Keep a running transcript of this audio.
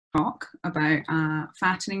talk about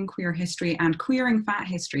fattening queer history and queering fat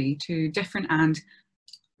history, two different and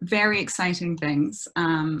very exciting things,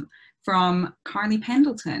 from Carlie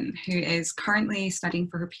Pendleton, who is currently studying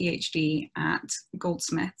for her PhD at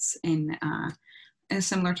Goldsmiths in a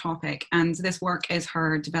similar topic. And this work is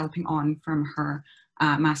her developing on from her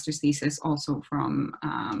master's thesis, also from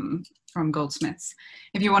Goldsmiths.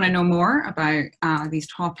 If you want to know more about these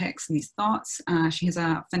topics and these thoughts, she has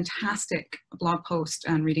a fantastic blog post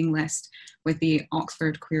and reading list with the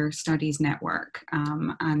Oxford Queer Studies Network,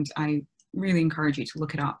 and I really encourage you to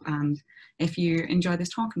look it up, and if you enjoy this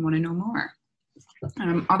talk and want to know more.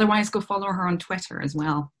 Otherwise, go follow her on Twitter as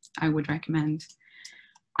well, I would recommend.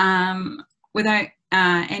 Without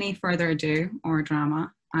any further ado or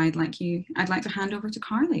drama, I'd like to hand over to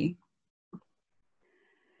Carlie.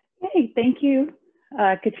 Hey, thank you,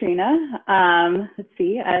 Katrina. Let's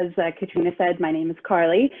see, as Katrina said, my name is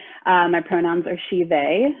Carlie. My pronouns are she,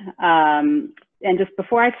 they. And just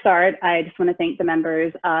before I start, I just want to thank the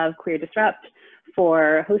members of Queer Disrupt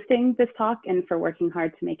for hosting this talk and for working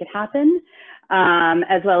hard to make it happen,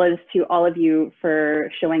 as well as to all of you for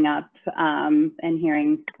showing up and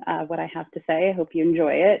hearing what I have to say. I hope you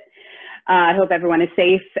enjoy it. I hope everyone is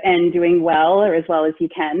safe and doing well, or as well as you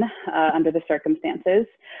can under the circumstances.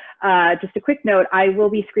 Just a quick note, I will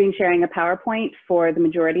be screen sharing a PowerPoint for the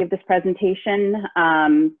majority of this presentation.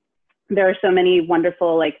 There are so many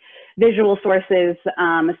wonderful visual sources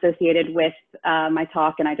associated with my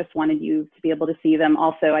talk, and I just wanted you to be able to see them.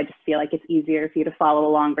 Also, I just feel like it's easier for you to follow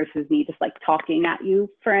along versus me just talking at you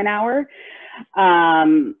for an hour.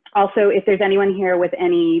 Also, if there's anyone here with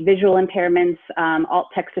any visual impairments, alt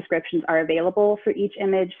text descriptions are available for each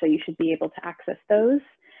image, so you should be able to access those.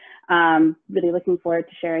 Really looking forward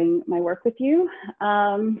to sharing my work with you.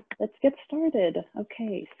 Let's get started.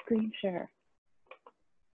 Okay, screen share.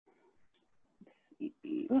 Let's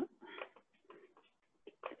see,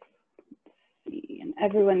 and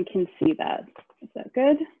everyone can see that. Is that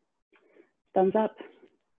good? Thumbs up?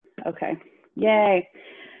 Okay, yay.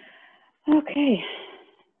 Okay,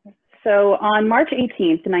 so on March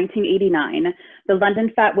 18th, 1989, the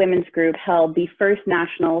London Fat Women's Group held the first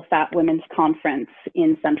National Fat Women's Conference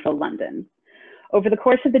in central London. Over the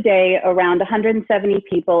course of the day, around 170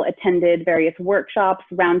 people attended various workshops,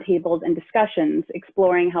 roundtables, and discussions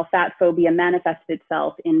exploring how fat phobia manifested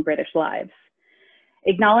itself in British lives.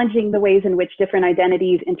 Acknowledging the ways in which different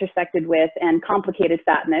identities intersected with and complicated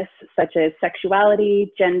fatness, such as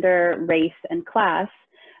sexuality, gender, race, and class,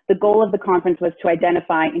 the goal of the conference was to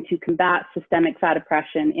identify and to combat systemic fat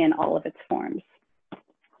oppression in all of its forms.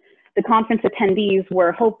 The conference attendees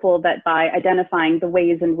were hopeful that by identifying the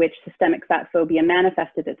ways in which systemic fat phobia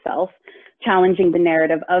manifested itself, challenging the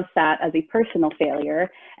narrative of fat as a personal failure,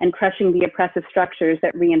 and crushing the oppressive structures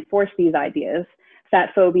that reinforce these ideas,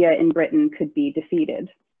 fat phobia in Britain could be defeated.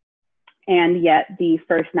 And yet the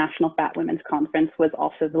first National Fat Women's Conference was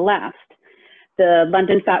also the last. The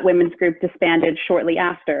London Fat Women's Group disbanded shortly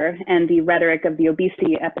after, and the rhetoric of the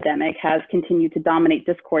obesity epidemic has continued to dominate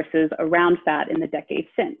discourses around fat in the decades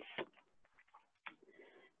since.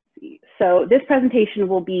 So this presentation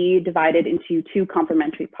will be divided into two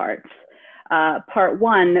complementary parts. Part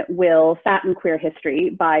one will fatten queer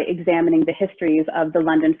history by examining the histories of the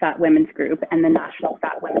London Fat Women's Group and the National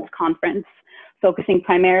Fat Women's Conference, focusing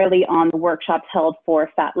primarily on the workshops held for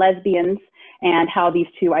fat lesbians and how these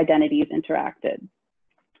two identities interacted.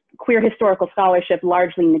 Queer historical scholarship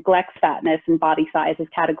largely neglects fatness and body size as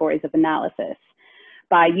categories of analysis.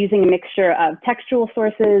 By using a mixture of textual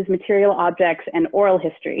sources, material objects, and oral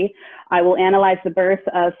history, I will analyze the birth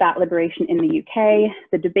of fat liberation in the UK,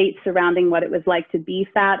 the debate surrounding what it was like to be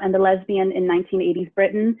fat and a lesbian in 1980s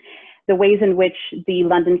Britain, the ways in which the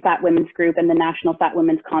London Fat Women's Group and the National Fat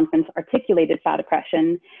Women's Conference articulated fat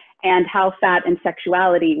oppression, and how fat and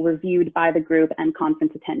sexuality were viewed by the group and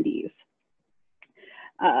conference attendees.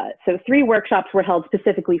 So 3 workshops were held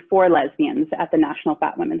specifically for lesbians at the National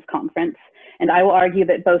Fat Women's Conference, and I will argue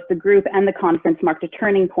that both the group and the conference marked a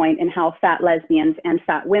turning point in how fat lesbians and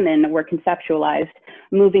fat women were conceptualized,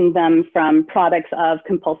 moving them from products of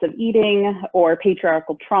compulsive eating or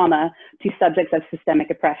patriarchal trauma to subjects of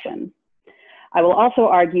systemic oppression. I will also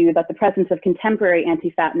argue that the presence of contemporary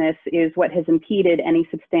anti-fatness is what has impeded any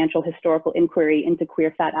substantial historical inquiry into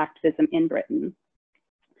queer fat activism in Britain.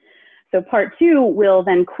 So part 2 will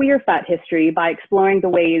then queer fat history by exploring the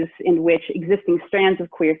ways in which existing strands of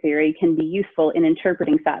queer theory can be useful in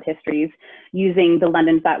interpreting fat histories, using the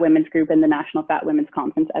London Fat Women's Group and the National Fat Women's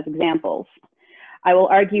Conference as examples. I will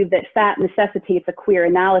argue that fat necessitates a queer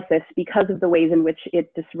analysis because of the ways in which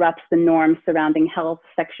it disrupts the norms surrounding health,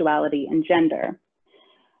 sexuality, and gender.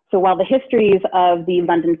 So while the histories of the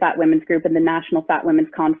London Fat Women's Group and the National Fat Women's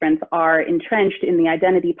Conference are entrenched in the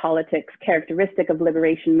identity politics characteristic of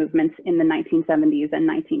liberation movements in the 1970s and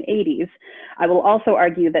 1980s, I will also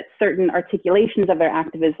argue that certain articulations of their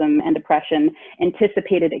activism and oppression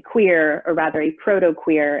anticipated a queer, or rather a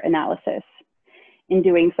proto-queer analysis. In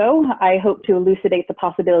doing so, I hope to elucidate the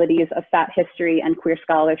possibilities of fat history and queer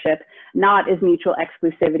scholarship, not as mutual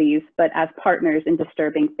exclusivities, but as partners in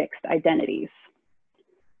disturbing fixed identities.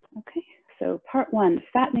 Okay, so part one,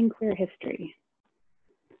 fattening queer history.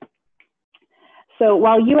 So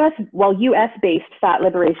while US-based fat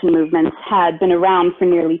liberation movements had been around for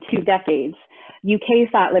nearly 2 decades,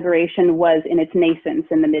 UK fat liberation was in its nascence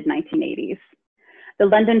in the mid-1980s. The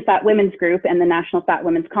London Fat Women's Group and the National Fat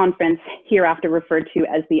Women's Conference, hereafter referred to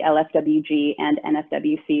as the LFWG and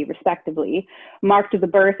NFWC respectively, marked the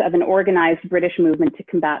birth of an organized British movement to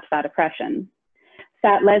combat fat oppression.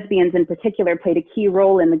 Fat lesbians in particular played a key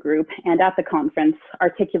role in the group and at the conference,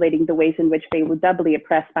 articulating the ways in which they were doubly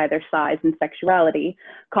oppressed by their size and sexuality,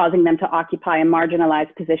 causing them to occupy a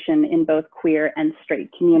marginalized position in both queer and straight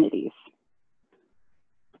communities.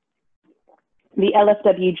 The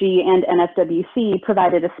LFWG and NFWC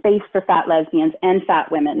provided a space for fat lesbians and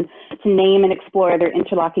fat women to name and explore their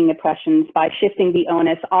interlocking oppressions by shifting the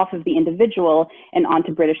onus off of the individual and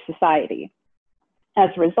onto British society. As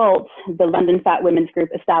a result, the London Fat Women's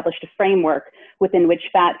Group established a framework within which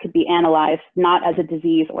fat could be analyzed not as a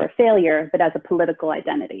disease or a failure, but as a political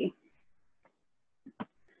identity.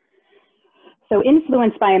 So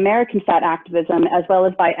influenced by American fat activism, as well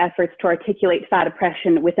as by efforts to articulate fat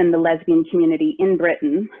oppression within the lesbian community in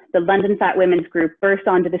Britain, the London Fat Women's Group burst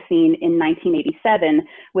onto the scene in 1987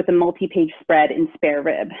 with a multi-page spread in Spare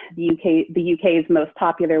Rib, the UK's most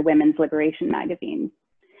popular women's liberation magazine.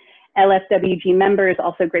 LFWG members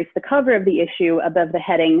also graced the cover of the issue above the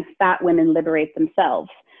heading, "Fat Women Liberate Themselves,"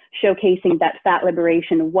 showcasing that fat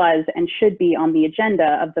liberation was and should be on the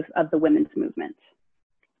agenda of the women's movement.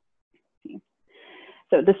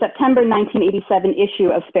 So the September 1987 issue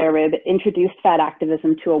of Spare Rib introduced fat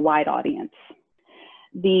activism to a wide audience.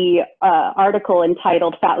 The article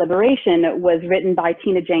entitled "Fat Liberation" was written by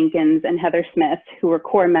Tina Jenkins and Heather Smith, who were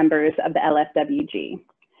core members of the LFWG.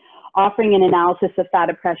 Offering an analysis of fat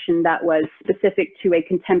oppression that was specific to a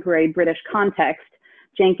contemporary British context,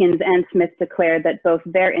 Jenkins and Smith declared that both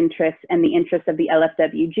their interests and the interests of the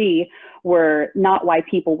LFWG were not why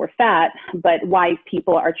people were fat, but why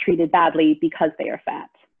people are treated badly because they are fat.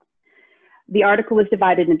 The article was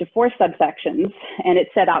divided into 4 subsections, and it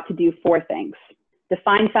set out to do 4 things: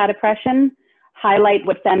 define fat oppression, highlight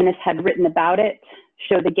what feminists had written about it,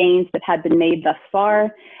 show the gains that had been made thus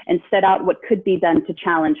far, and set out what could be done to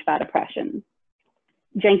challenge fat oppression.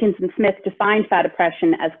 Jenkins and Smith defined fat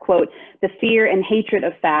oppression as, quote, "the fear and hatred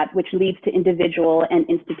of fat which leads to individual and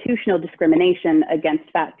institutional discrimination against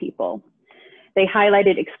fat people." They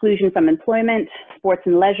highlighted exclusion from employment, sports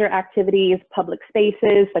and leisure activities, public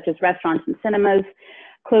spaces such as restaurants and cinemas,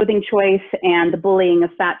 clothing choice, and the bullying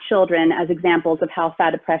of fat children as examples of how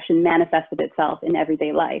fat oppression manifested itself in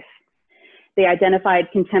everyday life. They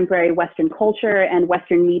identified contemporary Western culture and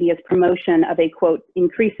Western media's promotion of a, quote,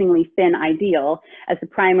 "increasingly thin ideal" as the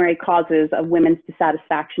primary causes of women's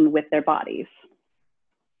dissatisfaction with their bodies.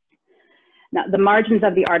 Now, the margins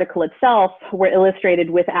of the article itself were illustrated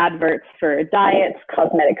with adverts for diets,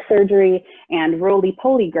 cosmetic surgery, and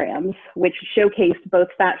roly-poly-grams, which showcased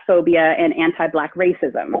both fat phobia and anti-Black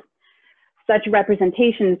racism. Such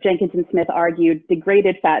representations, Jenkins and Smith argued,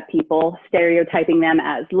 degraded fat people, stereotyping them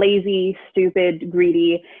as lazy, stupid,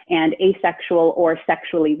 greedy, and asexual or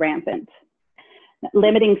sexually rampant.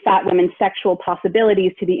 Limiting fat women's sexual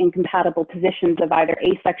possibilities to the incompatible positions of either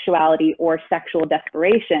asexuality or sexual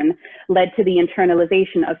desperation led to the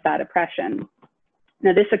internalization of fat oppression.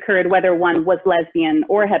 Now, this occurred whether one was lesbian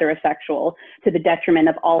or heterosexual, to the detriment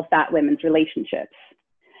of all fat women's relationships.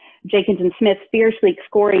 Jenkins and Smith fiercely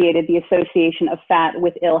excoriated the association of fat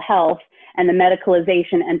with ill health and the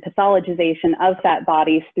medicalization and pathologization of fat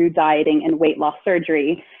bodies through dieting and weight loss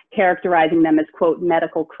surgery, characterizing them as, quote,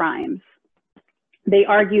 "medical crimes." They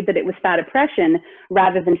argued that it was fat oppression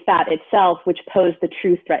rather than fat itself which posed the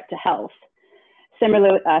true threat to health.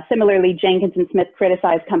 Similarly, Jenkins and Smith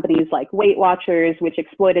criticized companies like Weight Watchers, which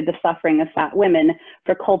exploited the suffering of fat women,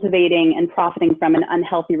 for cultivating and profiting from an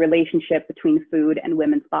unhealthy relationship between food and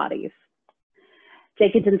women's bodies.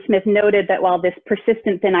 Jenkins and Smith noted that while this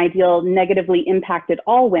persistent thin ideal negatively impacted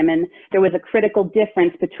all women, there was a critical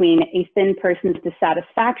difference between a thin person's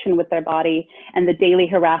dissatisfaction with their body and the daily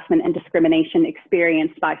harassment and discrimination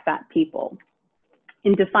experienced by fat people.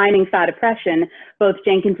 In defining fat oppression, both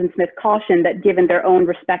Jenkins and Smith cautioned that given their own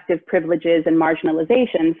respective privileges and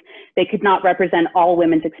marginalizations, they could not represent all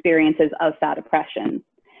women's experiences of fat oppression.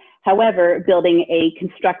 However, building a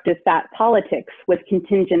constructive fat politics was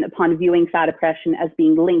contingent upon viewing fat oppression as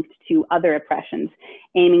being linked to other oppressions,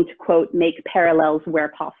 aiming to, quote, make parallels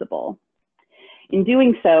where possible. In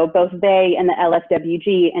doing so, both they and the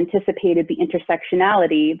LFWG anticipated the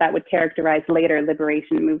intersectionality that would characterize later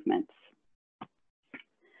liberation movements.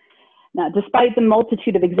 Now, despite the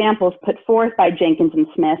multitude of examples put forth by Jenkins and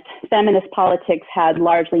Smith, feminist politics had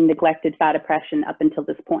largely neglected fat oppression up until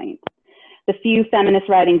this point. The few feminist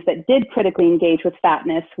writings that did critically engage with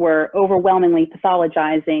fatness were overwhelmingly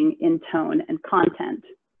pathologizing in tone and content.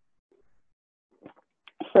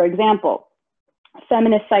 For example,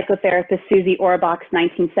 feminist psychotherapist Susie Orbach's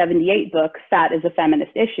 1978 book, Fat is a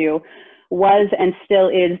Feminist Issue, was and still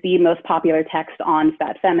is the most popular text on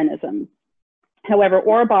fat feminism. However,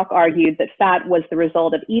 Orbach argued that fat was the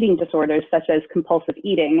result of eating disorders such as compulsive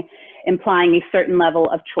eating, implying a certain level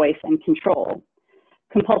of choice and control.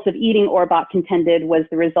 Compulsive eating, Orbach contended, was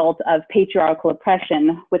the result of patriarchal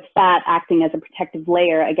oppression, with fat acting as a protective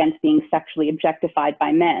layer against being sexually objectified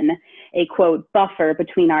by men, a, quote, buffer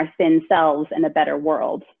between our thin selves and a better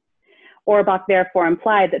world. Orbach therefore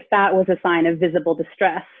implied that fat was a sign of visible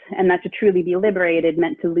distress, and that to truly be liberated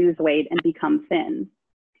meant to lose weight and become thin.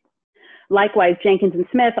 Likewise, Jenkins and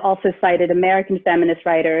Smith also cited American feminist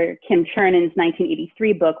writer Kim Chernon's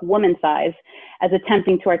 1983 book, Woman Size, as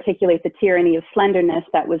attempting to articulate the tyranny of slenderness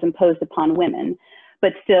that was imposed upon women,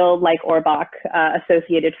 but still, like Orbach,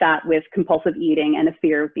 associated fat with compulsive eating and a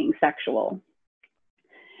fear of being sexual.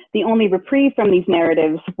 The only reprieve from these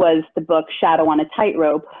narratives was the book Shadow on a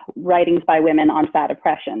Tightrope, Writings by Women on Fat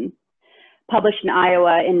Oppression. Published in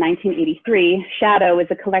Iowa in 1983, Shadow is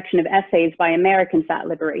a collection of essays by American fat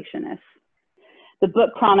liberationists. The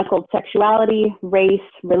book chronicled sexuality, race,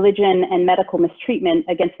 religion, and medical mistreatment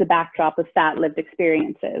against the backdrop of fat lived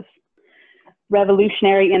experiences.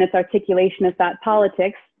 Revolutionary in its articulation of fat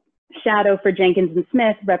politics, Shadow for Jenkins and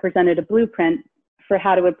Smith represented a blueprint for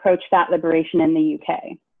how to approach fat liberation in the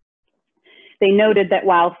UK. They noted that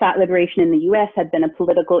while fat liberation in the US had been a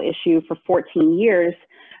political issue for 14 years,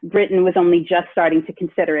 Britain was only just starting to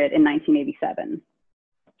consider it in 1987.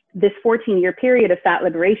 This 14-year period of fat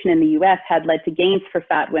liberation in the US had led to gains for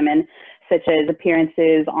fat women, such as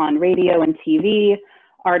appearances on radio and TV,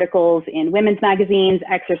 articles in women's magazines,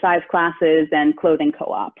 exercise classes, and clothing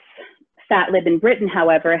co-ops. Fat lib in Britain,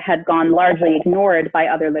 however, had gone largely ignored by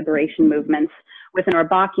other liberation movements, with an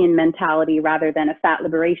Orbachian mentality rather than a fat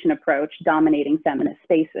liberation approach dominating feminist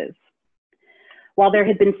spaces. While there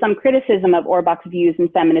had been some criticism of Orbach's views in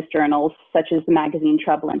feminist journals, such as the magazine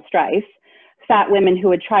Trouble and Strife, fat women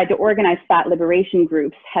who had tried to organize fat liberation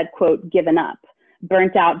groups had, quote, given up,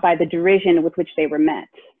 burnt out by the derision with which they were met.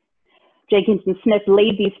 Jenkins and Smith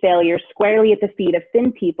laid these failures squarely at the feet of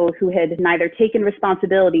thin people who had neither taken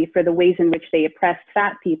responsibility for the ways in which they oppressed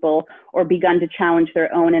fat people or begun to challenge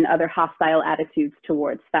their own and other hostile attitudes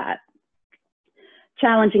towards fat.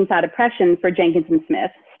 Challenging fat oppression for Jenkins and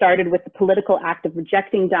Smith started with the political act of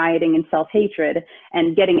rejecting dieting and self-hatred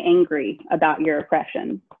and getting angry about your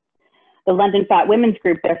oppression. The London Fat Women's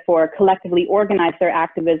Group, therefore, collectively organized their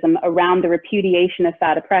activism around the repudiation of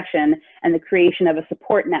fat oppression and the creation of a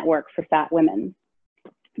support network for fat women.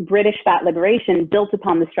 British fat liberation built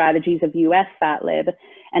upon the strategies of US fat lib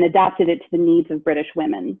and adapted it to the needs of British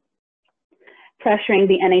women. Pressuring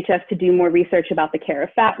the NHS to do more research about the care of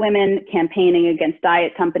fat women, campaigning against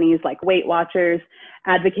diet companies like Weight Watchers,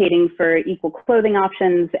 advocating for equal clothing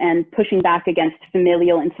options, and pushing back against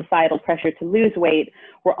familial and societal pressure to lose weight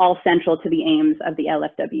were all central to the aims of the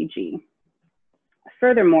LFWG.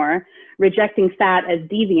 Furthermore, rejecting fat as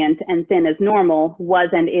deviant and thin as normal was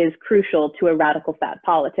and is crucial to a radical fat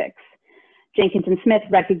politics. Jenkins and Smith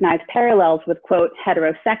recognized parallels with, quote,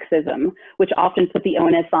 heterosexism, which often put the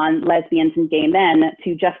onus on lesbians and gay men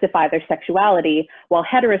to justify their sexuality, while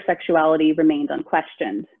heterosexuality remained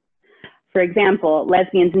unquestioned. For example,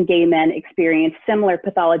 lesbians and gay men experienced similar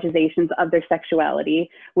pathologizations of their sexuality,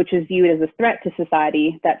 which is viewed as a threat to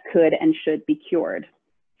society that could and should be cured.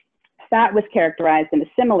 Fat was characterized in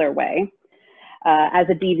a similar way, as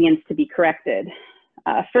a deviance to be corrected.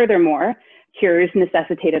 Furthermore, cures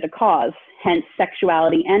necessitated a cause, hence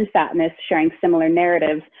sexuality and fatness sharing similar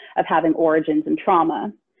narratives of having origins in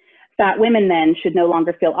trauma. Fat women then should no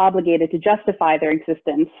longer feel obligated to justify their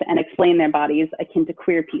existence and explain their bodies akin to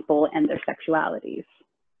queer people and their sexualities.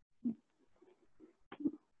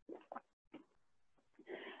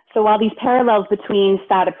 So while these parallels between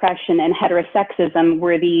fat oppression and heterosexism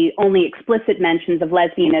were the only explicit mentions of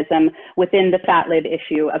lesbianism within the fat lib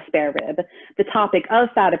issue of Spare Rib, the topic of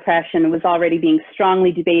fat oppression was already being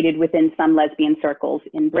strongly debated within some lesbian circles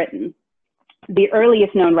in Britain. The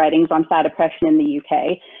earliest known writings on fat oppression in the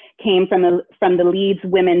UK came from the Leeds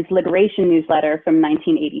Women's Liberation newsletter from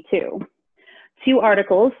 1982. Two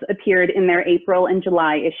articles appeared in their April and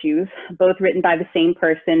July issues, both written by the same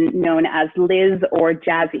person known as Liz or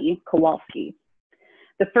Jazzy Kowalski.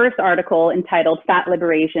 The first article, entitled Fat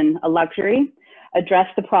Liberation, a Luxury,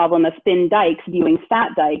 addressed the problem of thin dykes viewing fat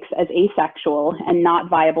dykes as asexual and not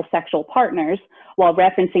viable sexual partners while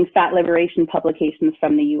referencing fat liberation publications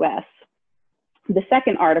from the US. The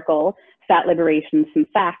second article, Fat Liberation, Some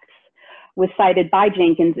Facts, was cited by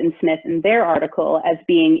Jenkins and Smith in their article as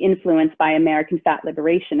being influenced by American fat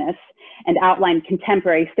liberationists and outlined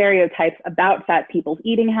contemporary stereotypes about fat people's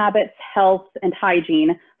eating habits, health, and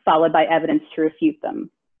hygiene, followed by evidence to refute them.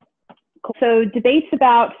 So debates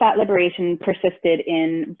about fat liberation persisted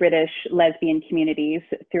in British lesbian communities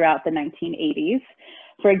throughout the 1980s.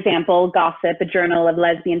 For example, Gossip, a journal of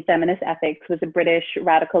lesbian feminist ethics, was a British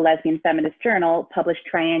radical lesbian feminist journal published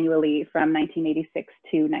triannually from 1986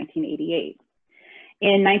 to 1988.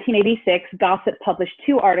 In 1986, Gossip published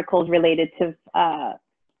two articles related to fat,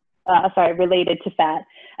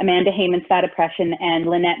 Amanda Hayman's Fat Oppression and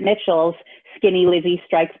Lynette Mitchell's Skinny Lizzie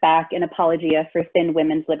Strikes Back, an Apologia for Thin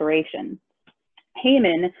Women's Liberation.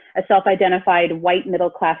 Hayman, a self-identified white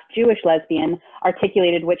middle-class Jewish lesbian,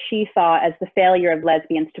 articulated what she saw as the failure of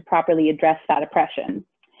lesbians to properly address fat oppression.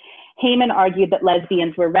 Hayman argued that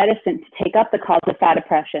lesbians were reticent to take up the cause of fat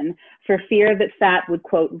oppression for fear that fat would,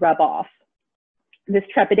 quote, rub off. This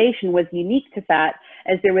trepidation was unique to fat,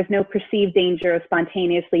 as there was no perceived danger of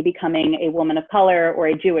spontaneously becoming a woman of color or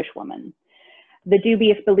a Jewish woman. The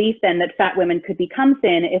dubious belief then that fat women could become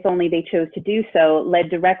thin if only they chose to do so led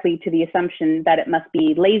directly to the assumption that it must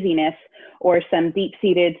be laziness or some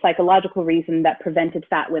deep-seated psychological reason that prevented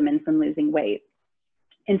fat women from losing weight.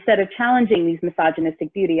 Instead of challenging these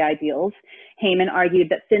misogynistic beauty ideals, Hayman argued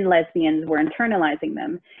that thin lesbians were internalizing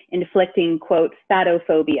them, inflicting, quote,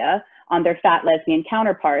 fatophobia on their fat lesbian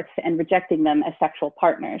counterparts and rejecting them as sexual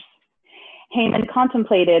partners. Hayman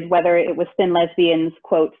contemplated whether it was thin lesbians'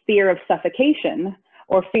 quote, fear of suffocation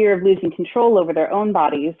or fear of losing control over their own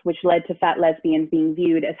bodies, which led to fat lesbians being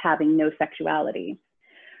viewed as having no sexuality.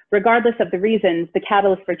 Regardless of the reasons, the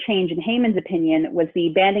catalyst for change in Hayman's opinion was the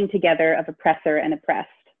banding together of oppressor and oppressed.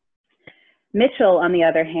 Mitchell, on the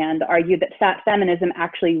other hand, argued that fat feminism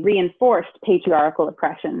actually reinforced patriarchal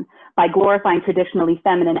oppression by glorifying traditionally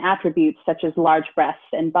feminine attributes such as large breasts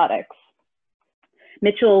and buttocks.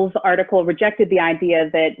 Mitchell's article rejected the idea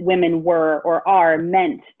that women were or are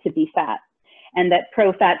meant to be fat, and that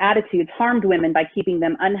pro-fat attitudes harmed women by keeping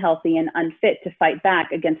them unhealthy and unfit to fight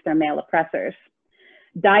back against their male oppressors.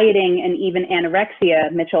 Dieting and even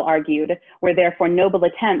anorexia, Mitchell argued, were therefore noble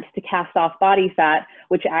attempts to cast off body fat,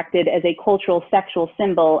 which acted as a cultural sexual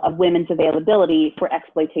symbol of women's availability for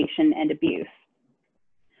exploitation and abuse.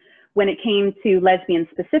 When it came to lesbians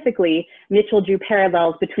specifically, Mitchell drew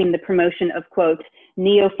parallels between the promotion of, quote,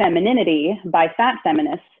 neo-femininity by fat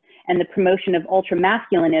feminists and the promotion of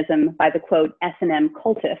ultra-masculinism by the, quote, S&M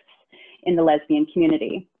cultists in the lesbian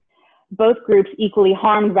community. Both groups equally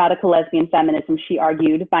harmed radical lesbian feminism, she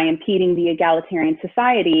argued, by impeding the egalitarian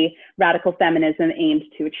society radical feminism aimed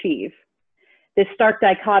to achieve. This stark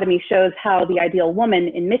dichotomy shows how the ideal woman,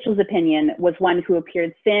 in Mitchell's opinion, was one who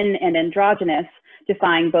appeared thin and androgynous,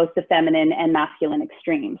 defying both the feminine and masculine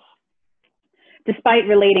extremes. Despite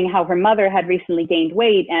relating how her mother had recently gained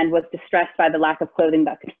weight and was distressed by the lack of clothing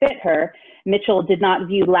that could fit her, Mitchell did not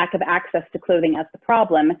view lack of access to clothing as the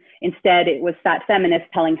problem. Instead, it was fat feminists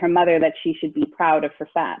telling her mother that she should be proud of her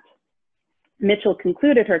fat. Mitchell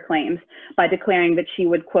concluded her claims by declaring that she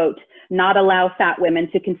would, quote, not allow fat women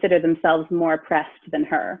to consider themselves more oppressed than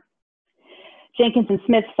her. Jenkins and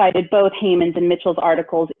Smith cited both Hayman's and Mitchell's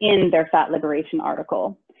articles in their Fat Liberation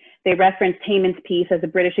article. They referenced Hayman's piece as a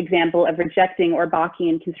British example of rejecting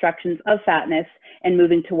Orbachian constructions of fatness and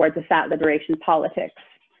moving towards a fat liberation politics.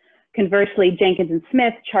 Conversely, Jenkins and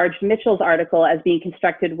Smith charged Mitchell's article as being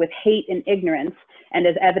constructed with hate and ignorance and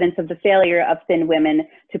as evidence of the failure of thin women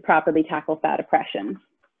to properly tackle fat oppression.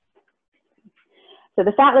 So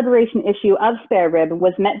the fat liberation issue of Spare Rib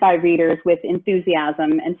was met by readers with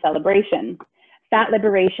enthusiasm and celebration. Fat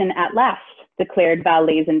liberation at last, declared Val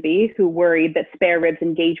Lazenby, who worried that Spare Rib's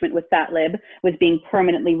engagement with Fat Lib was being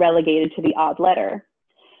permanently relegated to the odd letter.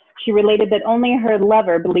 She related that only her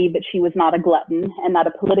lover believed that she was not a glutton and that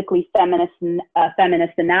a politically feminist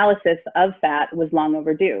analysis of fat was long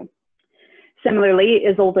overdue. Similarly,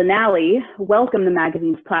 Isolde Nally welcomed the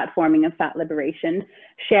magazine's platforming of fat liberation,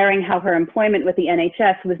 sharing how her employment with the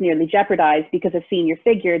NHS was nearly jeopardized because a senior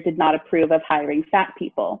figure did not approve of hiring fat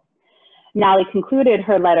people. Nally concluded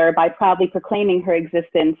her letter by proudly proclaiming her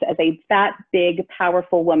existence as a fat, big,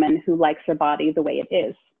 powerful woman who likes her body the way it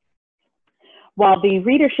is. While the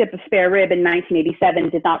readership of Spare Rib in 1987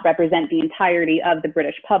 did not represent the entirety of the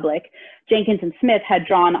British public, Jenkins and Smith had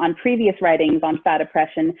drawn on previous writings on fat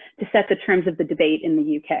oppression to set the terms of the debate in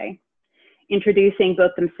the UK. Introducing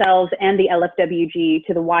both themselves and the LFWG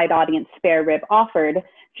to the wide audience Spare Rib offered,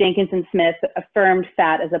 Jenkins and Smith affirmed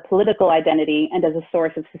fat as a political identity and as a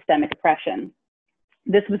source of systemic oppression.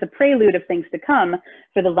 This was a prelude of things to come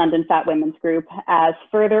for the London Fat Women's Group, as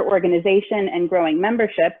further organization and growing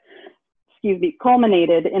membership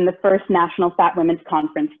culminated in the first National Fat Women's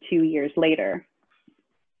Conference 2 years later.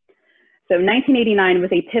 So 1989 was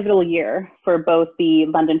a pivotal year for both the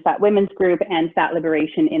London Fat Women's Group and fat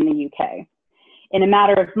liberation in the UK. In a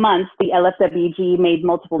matter of months, the LFWG made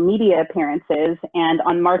multiple media appearances, and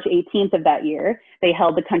on March 18th of that year, they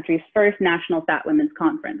held the country's first National Fat Women's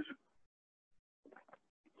Conference.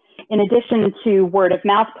 In addition to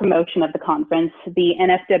word-of-mouth promotion of the conference, the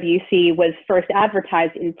NFWC was first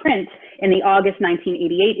advertised in print in the August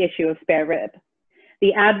 1988 issue of Spare Rib.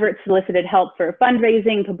 The advert solicited help for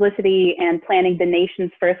fundraising, publicity, and planning the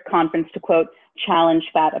nation's first conference to, quote, challenge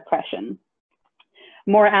fat oppression.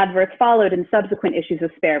 More adverts followed in subsequent issues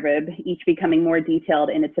of Spare Rib, each becoming more detailed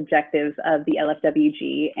in its objectives of the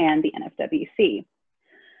LFWG and the NFWC.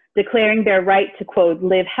 Declaring their right to, quote,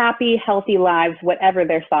 live happy, healthy lives, whatever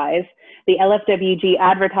their size, the LFWG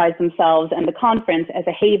advertised themselves and the conference as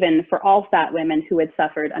a haven for all fat women who had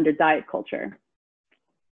suffered under diet culture.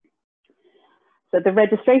 So the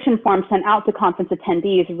registration form sent out to conference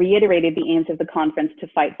attendees reiterated the aims of the conference to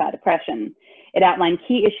fight fat oppression. It outlined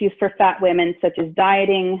key issues for fat women such as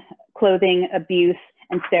dieting, clothing, abuse,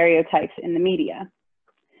 and stereotypes in the media.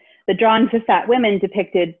 The drawings of fat women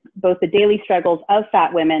depicted both the daily struggles of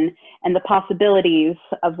fat women and the possibilities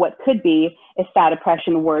of what could be if fat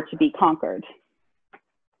oppression were to be conquered.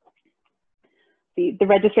 The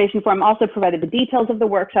registration form also provided the details of the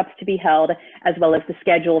workshops to be held, as well as the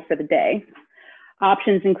schedule for the day.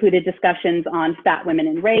 Options included discussions on fat women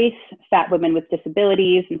and race, fat women with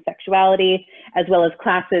disabilities and sexuality, as well as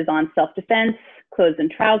classes on self-defense, clothes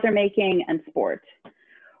and trouser making, and sport.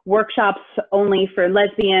 Workshops only for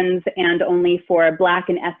lesbians and only for Black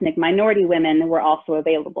and ethnic minority women were also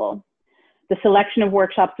available. The selection of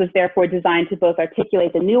workshops was therefore designed to both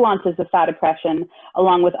articulate the nuances of fat oppression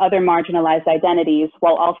along with other marginalized identities,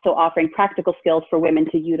 while also offering practical skills for women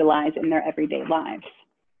to utilize in their everyday lives.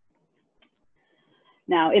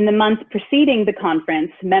 Now, in the months preceding the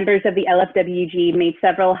conference, members of the LFWG made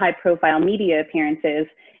several high-profile media appearances,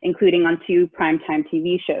 including on 2 primetime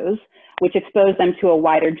TV shows, which exposed them to a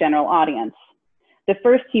wider general audience. The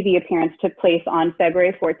first TV appearance took place on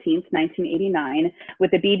February 14th, 1989,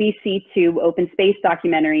 with the BBC 2 open space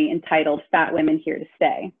documentary entitled Fat Women Here to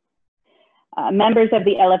Stay. Members of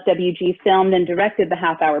the LFWG filmed and directed the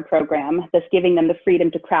half-hour program, thus giving them the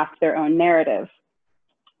freedom to craft their own narrative.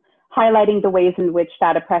 Highlighting the ways in which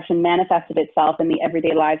fat oppression manifested itself in the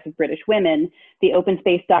everyday lives of British women, the open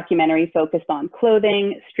space documentary focused on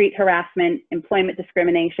clothing, street harassment, employment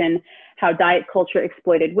discrimination, how diet culture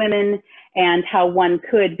exploited women, and how one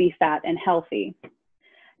could be fat and healthy.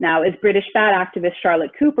 Now, as British fat activist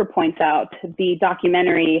Charlotte Cooper points out, the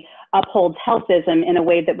documentary upholds healthism in a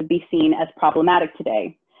way that would be seen as problematic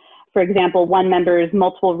today. For example, one member's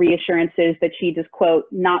multiple reassurances that she does, quote,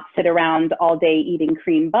 not sit around all day eating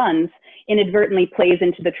cream buns, inadvertently plays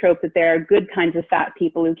into the trope that there are good kinds of fat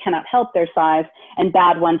people who cannot help their size and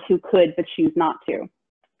bad ones who could but choose not to.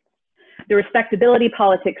 The respectability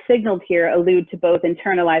politics signaled here allude to both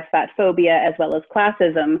internalized fat phobia as well as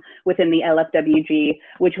classism within the LFWG,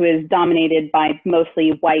 which was dominated by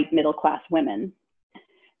mostly white middle-class women.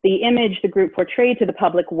 The image the group portrayed to the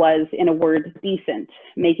public was, in a word, decent,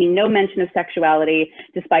 making no mention of sexuality,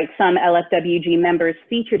 despite some LFWG members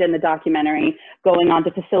featured in the documentary going on to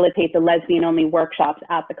facilitate the lesbian-only workshops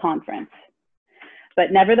at the conference.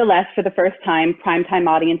 But nevertheless, for the first time, primetime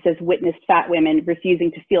audiences witnessed fat women refusing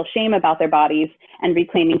to feel shame about their bodies and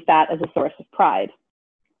reclaiming fat as a source of pride.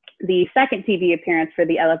 The second TV appearance for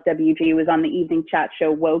the LFWG was on the evening chat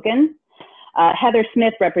show Wogan. Heather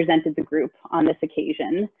Smith represented the group on this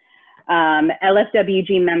occasion.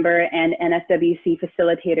 LFWG member and NFWC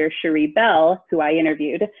facilitator Cherie Bell, who I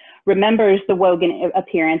interviewed, remembers the Wogan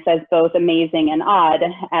appearance as both amazing and odd,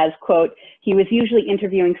 as, quote, he was usually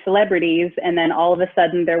interviewing celebrities and then all of a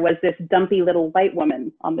sudden there was this dumpy little white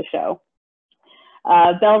woman on the show.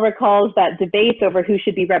 Bell recalls that debates over who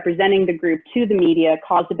should be representing the group to the media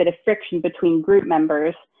caused a bit of friction between group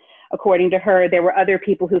members. According to her, there were other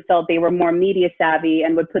people who felt they were more media savvy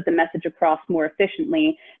and would put the message across more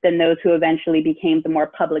efficiently than those who eventually became the more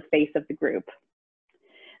public face of the group.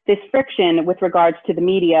 This friction with regards to the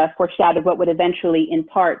media foreshadowed what would eventually, in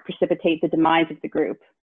part, precipitate the demise of the group.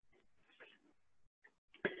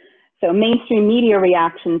 So mainstream media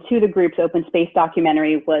reaction to the group's open space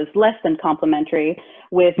documentary was less than complimentary,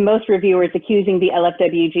 with most reviewers accusing the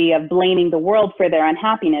LFWG of blaming the world for their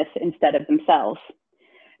unhappiness instead of themselves.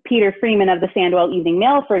 Peter Freeman of the Sandwell Evening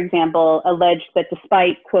Mail, for example, alleged that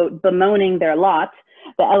despite, quote, bemoaning their lot,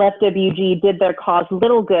 the LFWG did their cause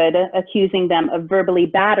little good, accusing them of verbally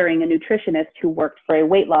battering a nutritionist who worked for a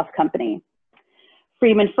weight loss company.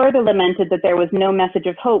 Freeman further lamented that there was no message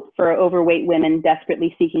of hope for overweight women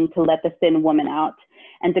desperately seeking to let the thin woman out,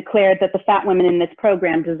 and declared that the fat women in this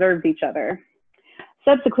program deserved each other.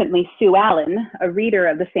 Subsequently, Sue Allen, a reader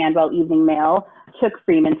of the Sandwell Evening Mail, took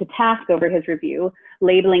Freeman to task over his review,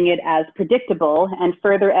 labeling it as predictable and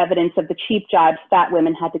further evidence of the cheap jibes fat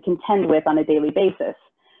women had to contend with on a daily basis.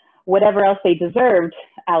 Whatever else they deserved,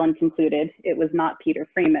 Allen concluded, it was not Peter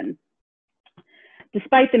Freeman.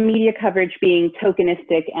 Despite the media coverage being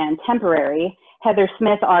tokenistic and temporary, Heather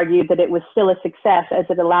Smith argued that it was still a success as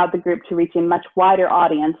it allowed the group to reach a much wider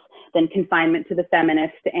audience than confinement to the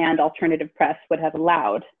feminist and alternative press would have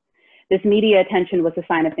allowed. This media attention was a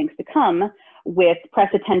sign of things to come, with press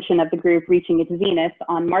attention of the group reaching its zenith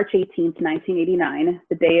on March 18, 1989,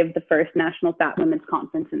 the day of the first National Fat Women's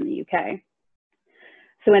Conference in the UK.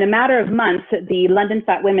 So in a matter of months, the London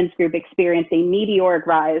Fat Women's Group experienced a meteoric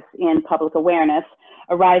rise in public awareness,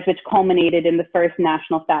 a rise which culminated in the first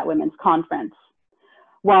National Fat Women's Conference.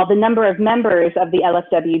 While the number of members of the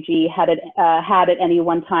LFWG had at any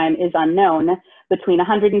one time is unknown, between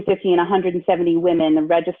 150 and 170 women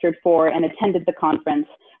registered for and attended the conference,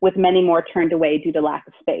 with many more turned away due to lack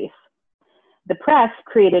of space. The press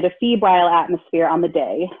created a febrile atmosphere on the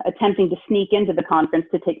day, attempting to sneak into the conference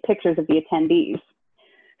to take pictures of the attendees.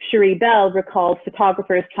 Cherie Bell recalls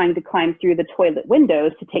photographers trying to climb through the toilet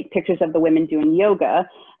windows to take pictures of the women doing yoga,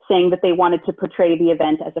 saying that they wanted to portray the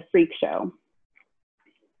event as a freak show.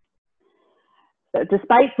 So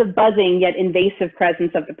despite the buzzing yet invasive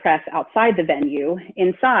presence of the press outside the venue,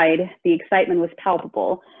 inside, the excitement was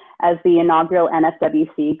palpable as the inaugural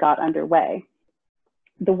NFWC got underway.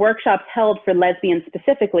 The workshops held for lesbians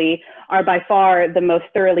specifically are by far the most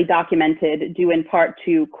thoroughly documented, due in part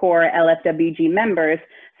to core LFWG members,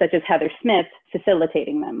 such as Heather Smith,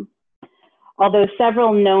 facilitating them. Although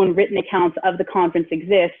several known written accounts of the conference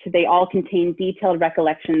exist, they all contain detailed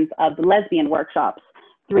recollections of the lesbian workshops,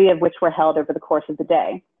 3 of which were held over the course of the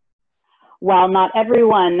day. While not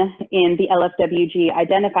everyone in the LFWG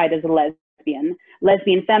identified as a lesbian,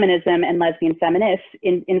 lesbian feminism and lesbian feminists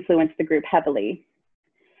influenced the group heavily.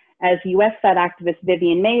 As US fat activist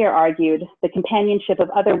Vivian Mayer argued, the companionship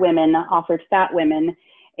of other women offered fat women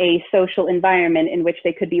a social environment in which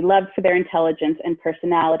they could be loved for their intelligence and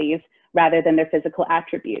personalities rather than their physical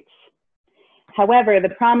attributes. However,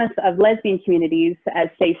 the promise of lesbian communities as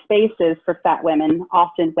safe spaces for fat women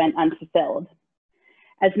often went unfulfilled.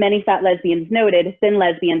 As many fat lesbians noted, thin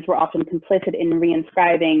lesbians were often complicit in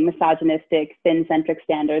reinscribing misogynistic, thin-centric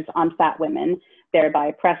standards on fat women, thereby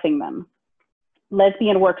oppressing them.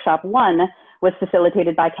 Lesbian Workshop 1 was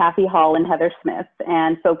facilitated by Kathy Hall and Heather Smith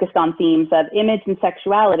and focused on themes of image and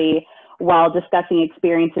sexuality while discussing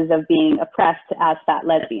experiences of being oppressed as fat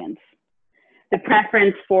lesbians. The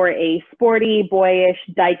preference for a sporty, boyish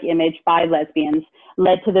dyke image by lesbians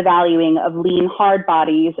led to the valuing of lean, hard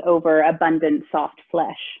bodies over abundant, soft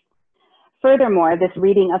flesh. Furthermore, this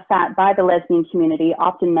reading of fat by the lesbian community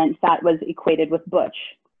often meant fat was equated with butch.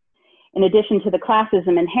 In addition to the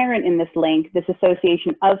classism inherent in this link, this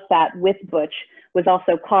association of fat with butch was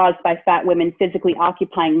also caused by fat women physically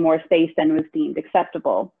occupying more space than was deemed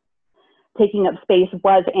acceptable. Taking up space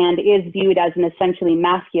was and is viewed as an essentially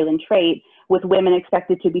masculine trait, with women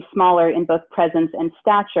expected to be smaller in both presence and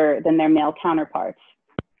stature than their male counterparts.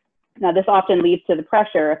 Now, this often leads to the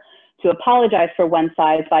pressure to apologize for one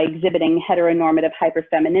size by exhibiting heteronormative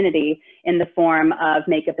hyperfemininity in the form of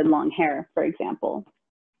makeup and long hair, for example.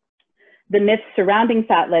 The myths surrounding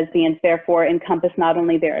fat lesbians therefore encompass not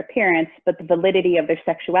only their appearance, but the validity of their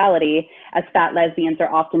sexuality, as fat lesbians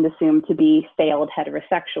are often assumed to be failed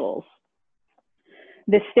heterosexuals.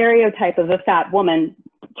 This stereotype of a fat woman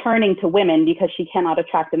turning to women because she cannot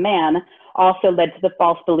attract a man also led to the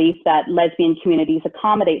false belief that lesbian communities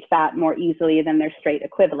accommodate fat more easily than their straight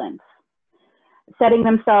equivalents. setting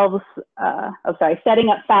up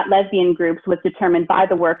fat lesbian groups was determined by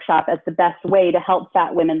the workshop as the best way to help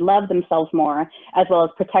fat women love themselves more, as well as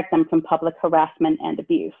protect them from public harassment and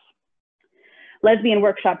abuse. Lesbian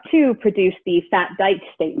Workshop 2 produced the Fat Dyke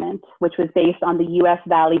Statement, which was based on the US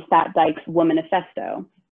Valley Fat Dykes Womanifesto.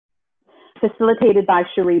 Facilitated by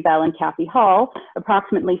Cherie Bell and Kathy Hall,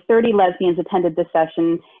 approximately 30 lesbians attended this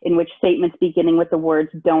session, in which statements beginning with the words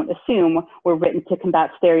 "don't assume" were written to combat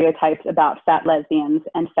stereotypes about fat lesbians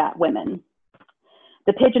and fat women.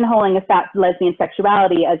 The pigeonholing of fat lesbian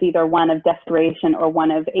sexuality as either one of desperation or one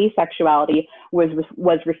of asexuality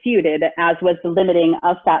was refuted, as was the limiting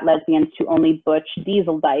of fat lesbians to only butch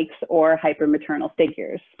diesel dykes or hypermaternal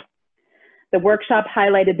figures. The workshop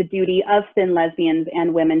highlighted the duty of thin lesbians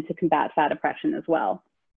and women to combat fat oppression as well.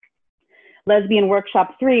 Lesbian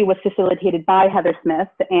Workshop 3 was facilitated by Heather Smith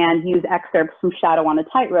and used excerpts from Shadow on a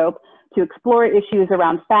Tightrope to explore issues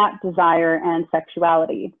around fat, desire, and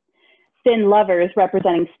sexuality. Thin lovers,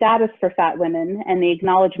 representing status for fat women and the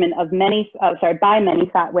acknowledgement of by many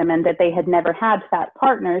fat women that they had never had fat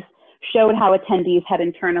partners, showed how attendees had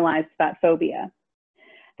internalized fat phobia.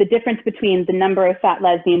 The difference between the number of fat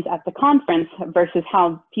lesbians at the conference versus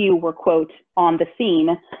how few were, quote, on the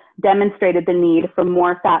scene, demonstrated the need for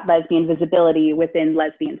more fat lesbian visibility within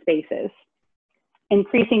lesbian spaces.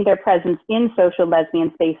 Increasing their presence in social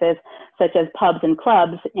lesbian spaces, such as pubs and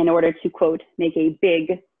clubs, in order to, quote, make a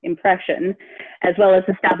big impression, as well as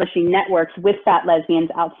establishing networks with fat lesbians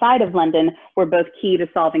outside of London, were both key to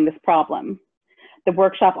solving this problem. The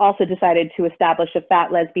workshop also decided to establish a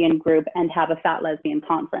fat lesbian group and have a fat lesbian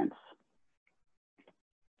conference.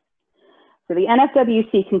 So the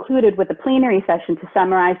NFWC concluded with a plenary session to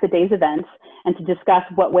summarize the day's events and to discuss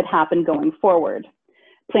what would happen going forward.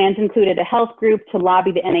 Plans included a health group to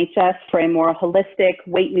lobby the NHS for a more holistic,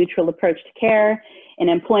 weight-neutral approach to care, an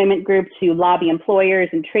employment group to lobby employers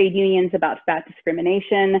and trade unions about fat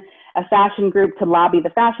discrimination, a fashion group to lobby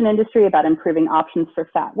the fashion industry about improving options for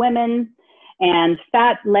fat women, and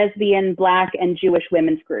fat, lesbian, Black, and Jewish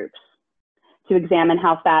women's groups to examine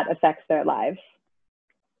how fat affects their lives.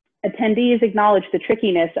 Attendees acknowledged the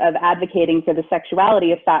trickiness of advocating for the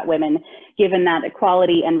sexuality of fat women, given that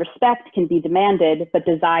equality and respect can be demanded, but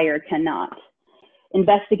desire cannot.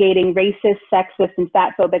 Investigating racist, sexist, and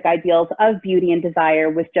fat-phobic ideals of beauty and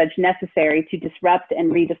desire was judged necessary to disrupt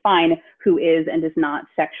and redefine who is and is not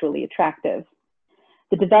sexually attractive.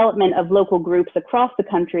 The development of local groups across the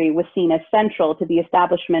country was seen as central to the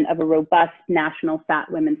establishment of a robust national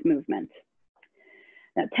fat women's movement.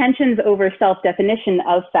 Now, tensions over self-definition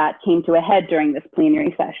of fat came to a head during this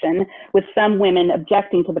plenary session, with some women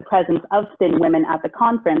objecting to the presence of thin women at the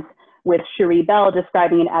conference, with Cherie Bell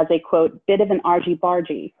describing it as a, quote, bit of an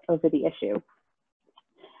argy-bargy over the issue.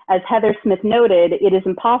 As Heather Smith noted, it is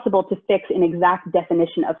impossible to fix an exact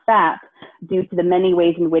definition of fat due to the many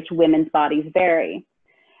ways in which women's bodies vary.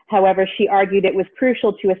 However, she argued it was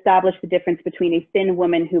crucial to establish the difference between a thin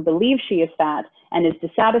woman who believes she is fat and is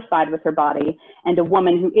dissatisfied with her body, and a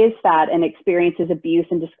woman who is fat and experiences abuse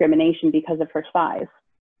and discrimination because of her size.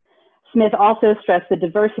 Smith also stressed the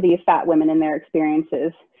diversity of fat women in their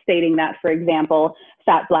experiences, stating that, for example,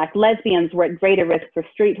 fat Black lesbians were at greater risk for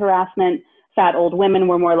street harassment, fat old women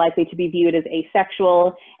were more likely to be viewed as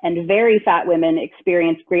asexual, and very fat women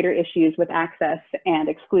experienced greater issues with access and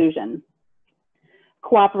exclusion.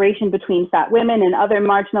 Cooperation between fat women and other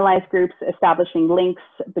marginalized groups, establishing links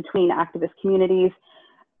between activist communities,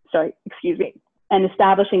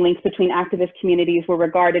 establishing links between activist communities were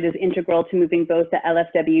regarded as integral to moving both the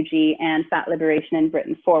LFWG and fat liberation in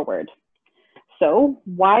Britain forward. So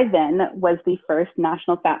why then was the first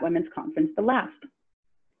National Fat Women's Conference the last?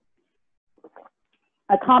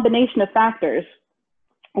 A combination of factors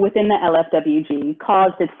within the LFWG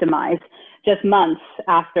caused its demise just months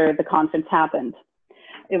after the conference happened.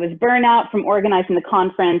 It was burnout from organizing the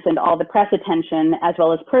conference and all the press attention, as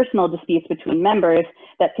well as personal disputes between members,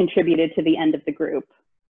 that contributed to the end of the group.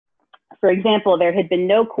 For example, there had been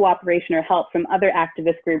no cooperation or help from other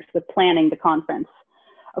activist groups with planning the conference.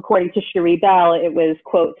 According to Cherie Bell, it was,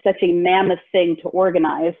 quote, such a mammoth thing to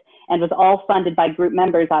organize and was all funded by group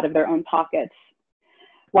members out of their own pockets.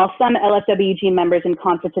 While some LFWG members and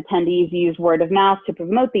conference attendees used word of mouth to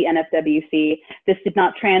promote the NFWC, this did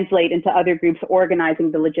not translate into other groups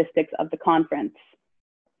organizing the logistics of the conference.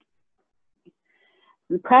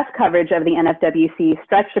 The press coverage of the NFWC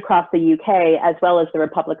stretched across the UK as well as the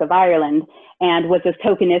Republic of Ireland, and was as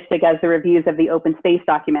tokenistic as the reviews of the Open Space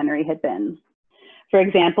documentary had been. For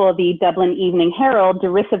example, the Dublin Evening Herald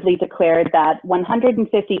derisively declared that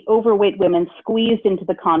 150 overweight women squeezed into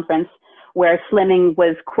the conference, where slimming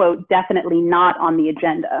was, quote, definitely not on the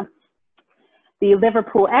agenda. The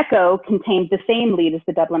Liverpool Echo contained the same lead as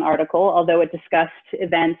the Dublin article, although it discussed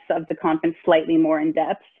events of the conference slightly more in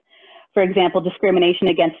depth. For example, discrimination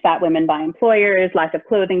against fat women by employers, lack of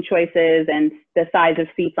clothing choices, and the size of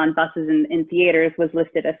seats on buses and in theaters was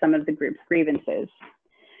listed as some of the group's grievances.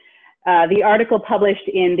 The article published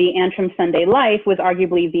in the Antrim Sunday Life was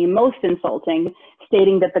arguably the most insulting,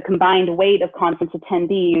 stating that the combined weight of conference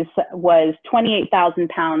attendees was 28,000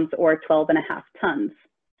 pounds or 12.5 tons.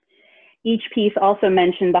 Each piece also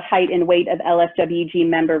mentioned the height and weight of LFWG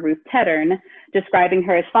member Ruth Tettern, describing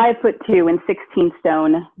her as 5'2" and 16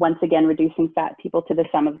 stone, once again reducing fat people to the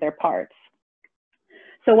sum of their parts.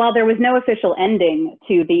 So while there was no official ending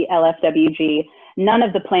to the LFWG, none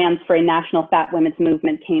of the plans for a national fat women's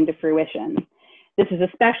movement came to fruition. This is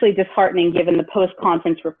especially disheartening given the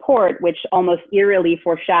post-conference report, which almost eerily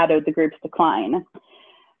foreshadowed the group's decline.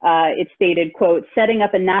 It stated, quote, "Setting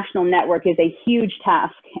up a national network is a huge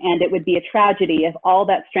task, and it would be a tragedy if all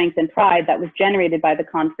that strength and pride that was generated by the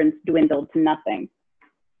conference dwindled to nothing."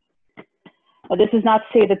 This is not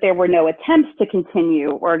to say that there were no attempts to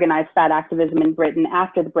continue organized fat activism in Britain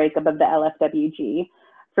after the breakup of the LFWG.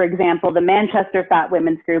 For example, the Manchester Fat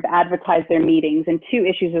Women's Group advertised their meetings in 2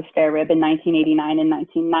 issues of Spare Rib in 1989 and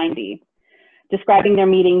 1990. Describing their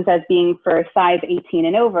meetings as being for size 18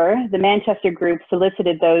 and over, the Manchester group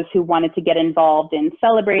solicited those who wanted to get involved in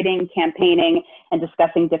celebrating, campaigning, and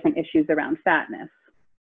discussing different issues around fatness.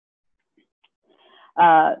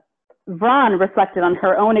 Vron reflected on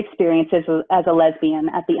her own experiences as a lesbian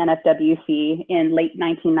at the NFWC in late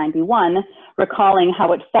 1991, recalling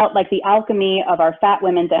how it felt like the alchemy of our fat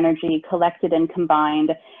women's energy collected and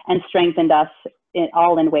combined and strengthened us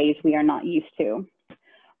all in ways we are not used to.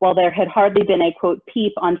 While there had hardly been a, quote,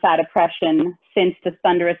 peep on fat oppression since the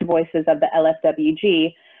thunderous voices of the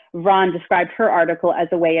LFWG, Vron described her article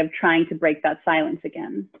as a way of trying to break that silence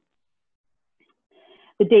again.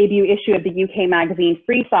 The debut issue of the UK magazine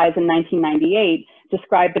Free Size in 1998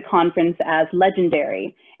 described the conference as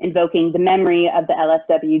legendary, invoking the memory of the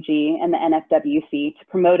LFWG and the NFWC to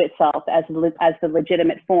promote itself as the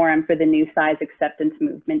legitimate forum for the new size acceptance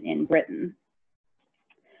movement in Britain.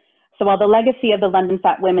 So while the legacy of the London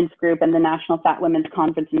Fat Women's Group and the National Fat Women's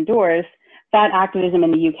Conference endures, fat activism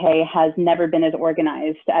in the UK has never been as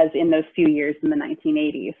organized as in those few years in the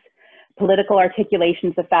 1980s. Political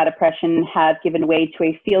articulations of fat oppression have given way to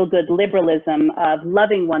a feel-good liberalism of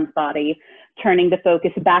loving one's body, turning the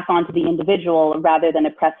focus back onto the individual rather than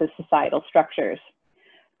oppressive societal structures.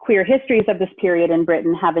 Queer histories of this period in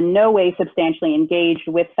Britain have in no way substantially engaged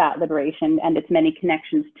with fat liberation and its many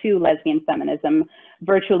connections to lesbian feminism,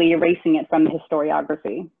 virtually erasing it from the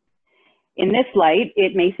historiography. In this light,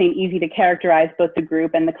 it may seem easy to characterize both the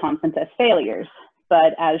group and the conference as failures,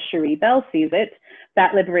 but as Cherie Bell sees it,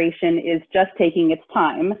 fat liberation is just taking its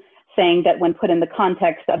time, saying that when put in the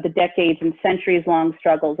context of the decades and centuries-long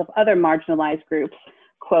struggles of other marginalized groups,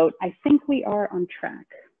 quote, "I think we are on track."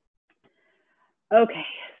 Okay,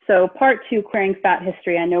 so part 2, queering fat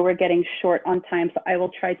history. I know we're getting short on time, so I will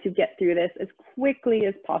try to get through this as quickly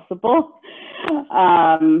as possible.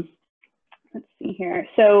 Let's see here.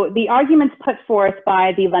 So the arguments put forth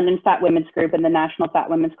by the London Fat Women's Group and the National Fat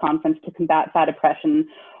Women's Conference to combat fat oppression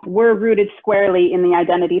were rooted squarely in the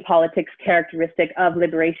identity politics characteristic of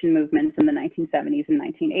liberation movements in the 1970s and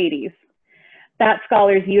 1980s. Fat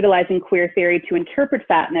scholars utilizing queer theory to interpret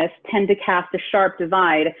fatness tend to cast a sharp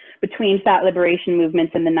divide between fat liberation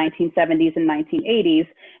movements in the 1970s and 1980s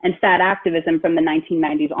and fat activism from the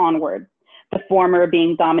 1990s onward, the former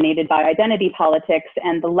being dominated by identity politics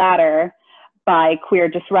and the latter by queer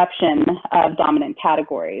disruption of dominant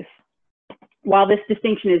categories. While this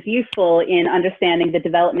distinction is useful in understanding the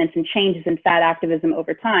developments and changes in fat activism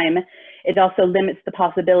over time, it also limits the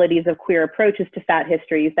possibilities of queer approaches to fat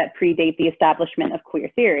histories that predate the establishment of queer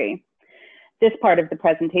theory. This part of the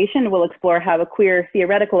presentation will explore how a queer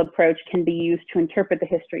theoretical approach can be used to interpret the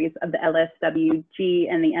histories of the LSWG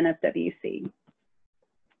and the NFWC.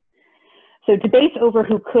 So debates over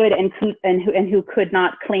who could and who could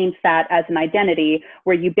not claim fat as an identity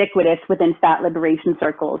were ubiquitous within fat liberation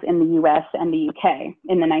circles in the US and the UK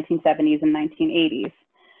in the 1970s and 1980s.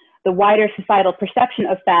 The wider societal perception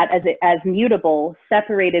of fat as mutable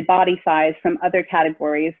separated body size from other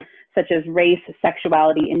categories such as race,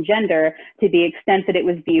 sexuality, and gender to the extent that it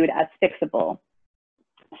was viewed as fixable.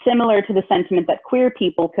 Similar to the sentiment that queer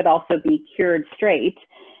people could also be cured straight,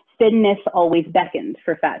 thinness always beckoned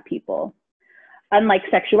for fat people. Unlike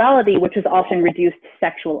sexuality, which was often reduced to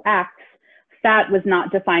sexual acts, fat was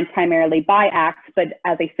not defined primarily by acts, but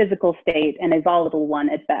as a physical state and a volatile one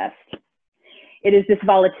at best. It is this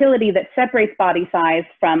volatility that separates body size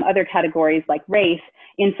from other categories like race,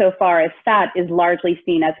 insofar as fat is largely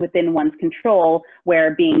seen as within one's control,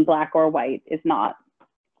 where being black or white is not.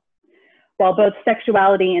 While both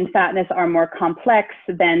sexuality and fatness are more complex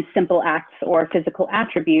than simple acts or physical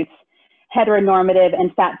attributes, heteronormative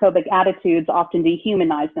and fat-phobic attitudes often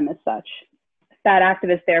dehumanize them as such. Fat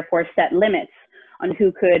activists therefore set limits on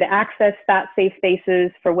who could access fat-safe spaces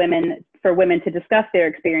for women to discuss their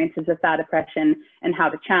experiences of fat oppression and how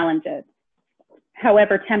to challenge it.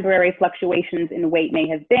 However temporary fluctuations in weight may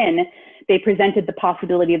have been, they presented the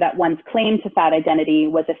possibility that one's claim to fat identity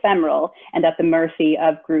was ephemeral and at the mercy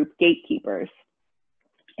of group gatekeepers.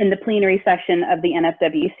 In the plenary session of the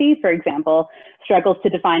NFWC, for example, struggles to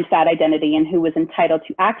define fat identity and who was entitled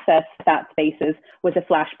to access fat spaces was a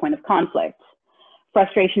flashpoint of conflict.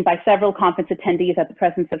 Frustration by several conference attendees at the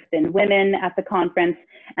presence of thin women at the conference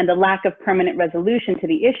and the lack of permanent resolution to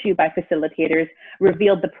the issue by facilitators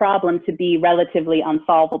revealed the problem to be relatively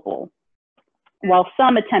unsolvable. While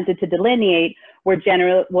some attempted to delineate where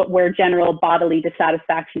general bodily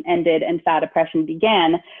dissatisfaction ended and fat oppression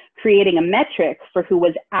began, creating a metric for who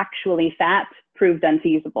was actually fat proved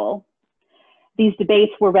unfeasible. These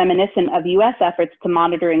debates were reminiscent of US efforts to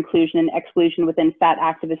monitor inclusion and exclusion within fat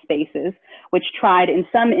activist spaces, which tried in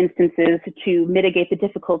some instances to mitigate the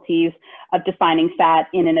difficulties of defining fat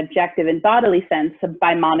in an objective and bodily sense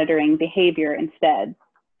by monitoring behavior instead.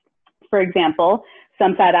 For example,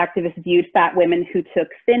 some fat activists viewed fat women who took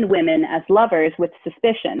thin women as lovers with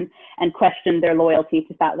suspicion and questioned their loyalty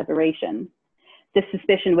to fat liberation. This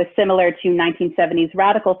suspicion was similar to 1970s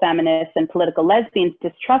radical feminists and political lesbians'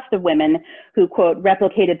 distrust of women who, quote,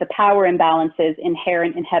 replicated the power imbalances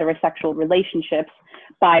inherent in heterosexual relationships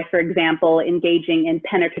by, for example, engaging in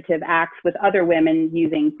penetrative acts with other women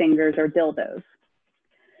using fingers or dildos.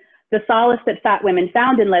 The solace that fat women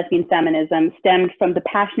found in lesbian feminism stemmed from the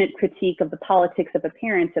passionate critique of the politics of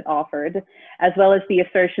appearance it offered, as well as the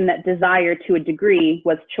assertion that desire to a degree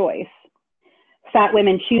was choice. Fat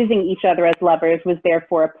women choosing each other as lovers was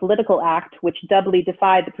therefore a political act which doubly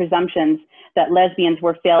defied the presumptions that lesbians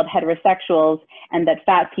were failed heterosexuals and that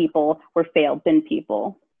fat people were failed thin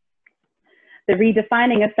people. The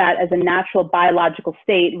redefining of fat as a natural biological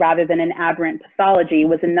state rather than an aberrant pathology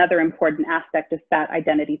was another important aspect of fat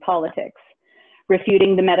identity politics.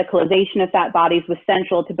 Refuting the medicalization of fat bodies was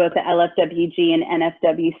central to both the LFWG and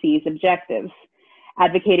NFWC's objectives.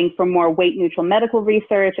 Advocating for more weight-neutral medical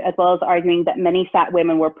research, as well as arguing that many fat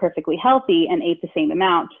women were perfectly healthy and ate the same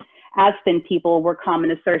amount as thin people were common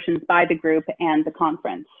assertions by the group and the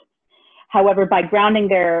conference. However, by grounding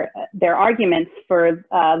their arguments for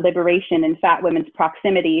liberation in fat women's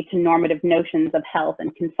proximity to normative notions of health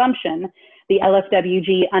and consumption, the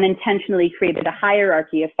LFWG unintentionally created a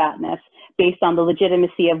hierarchy of fatness based on the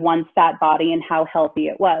legitimacy of one's fat body and how healthy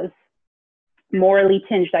it was. Morally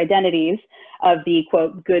tinged identities of the,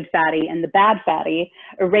 quote, good fatty and the bad fatty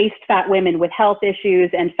erased fat women with health issues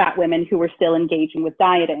and fat women who were still engaging with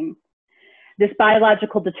dieting. This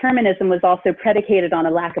biological determinism was also predicated on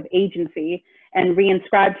a lack of agency and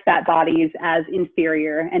reinscribed fat bodies as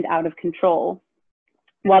inferior and out of control.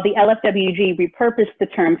 While the LFWG repurposed the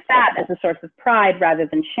term fat as a source of pride rather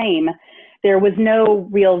than shame, there was no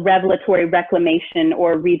real revelatory reclamation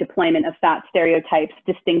or redeployment of fat stereotypes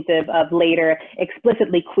distinctive of later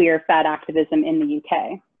explicitly queer fat activism in the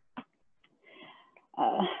UK.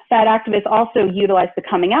 Fat activists also utilized the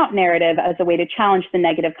coming out narrative as a way to challenge the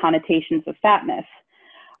negative connotations of fatness.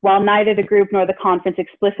 While neither the group nor the conference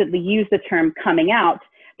explicitly used the term coming out,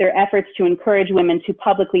 their efforts to encourage women to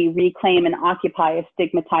publicly reclaim and occupy a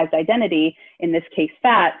stigmatized identity, in this case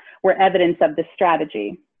fat, were evidence of this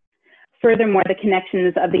strategy. Furthermore, the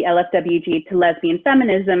connections of the LFWG to lesbian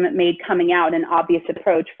feminism made coming out an obvious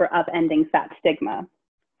approach for upending fat stigma.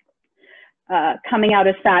 Coming out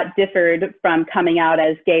as fat differed from coming out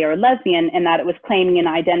as gay or lesbian in that it was claiming an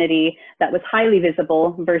identity that was highly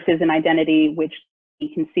visible versus an identity which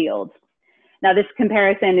be concealed. Now, this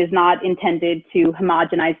comparison is not intended to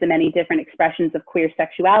homogenize the many different expressions of queer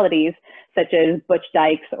sexualities, such as butch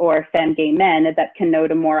dykes or femme gay men, that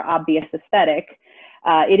connote a more obvious aesthetic.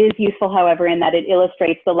 It is useful, however, in that it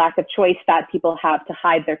illustrates the lack of choice fat people have to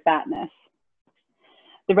hide their fatness.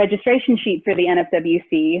 The registration sheet for the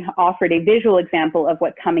NFWC offered a visual example of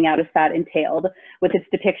what coming out as fat entailed, with its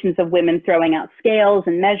depictions of women throwing out scales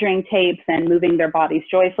and measuring tapes and moving their bodies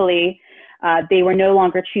joyfully. They were no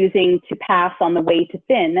longer choosing to pass on the way to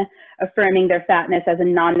thin, affirming their fatness as a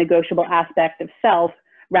non-negotiable aspect of self,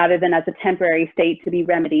 rather than as a temporary state to be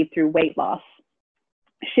remedied through weight loss.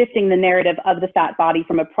 Shifting the narrative of the fat body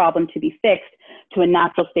from a problem to be fixed to a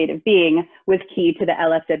natural state of being was key to the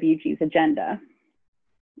LFWG's agenda.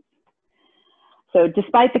 So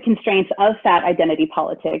despite the constraints of fat identity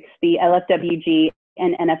politics, the LFWG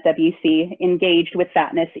and NFWC engaged with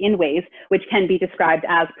fatness in ways which can be described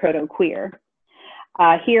as proto-queer.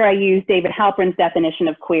 Here I use David Halpern's definition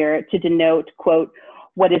of queer to denote, quote,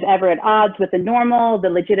 what is ever at odds with the normal, the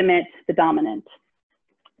legitimate, the dominant.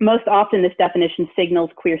 Most often this definition signals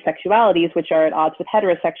queer sexualities which are at odds with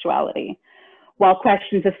heterosexuality. While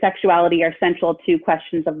questions of sexuality are central to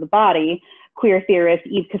questions of the body, queer theorist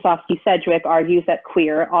Eve Kosofsky-Sedgwick argues that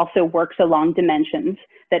queer also works along dimensions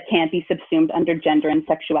that can't be subsumed under gender and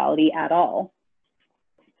sexuality at all.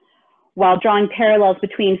 While drawing parallels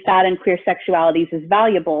between fat and queer sexualities is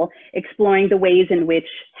valuable, exploring the ways in which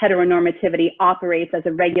heteronormativity operates as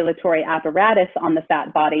a regulatory apparatus on the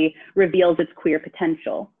fat body reveals its queer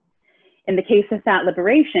potential. In the case of fat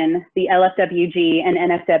liberation, the LFWG and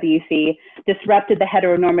NFWC disrupted the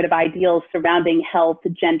heteronormative ideals surrounding health,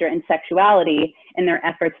 gender, and sexuality in their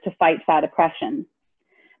efforts to fight fat oppression.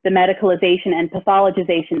 The medicalization and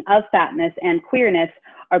pathologization of fatness and queerness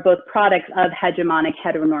are both products of hegemonic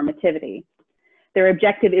heteronormativity. Their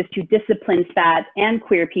objective is to discipline fat and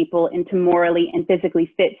queer people into morally and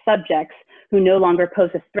physically fit subjects who no longer pose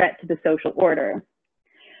a threat to the social order.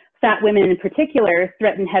 Fat women in particular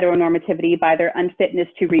threaten heteronormativity by their unfitness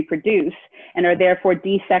to reproduce and are therefore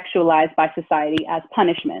desexualized by society as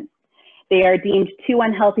punishment. They are deemed too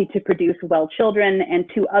unhealthy to produce well children and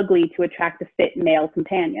too ugly to attract a fit male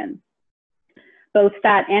companion. Both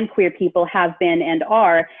fat and queer people have been and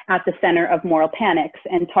are at the center of moral panics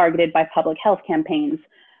and targeted by public health campaigns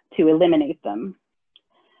to eliminate them.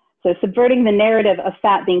 So subverting the narrative of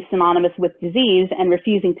fat being synonymous with disease and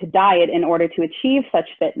refusing to diet in order to achieve such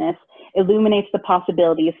fitness illuminates the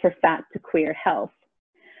possibilities for fat to queer health.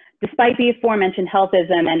 Despite the aforementioned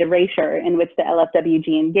healthism and erasure in which the LFWG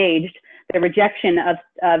engaged, the rejection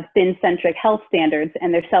of thin-centric health standards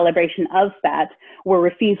and their celebration of fat were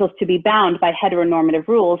refusals to be bound by heteronormative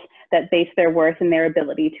rules that base their worth in their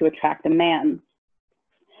ability to attract a man.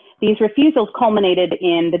 These refusals culminated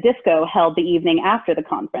in the disco held the evening after the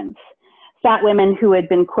conference. Fat women who had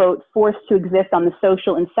been, quote, forced to exist on the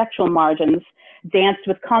social and sexual margins danced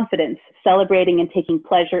with confidence, celebrating and taking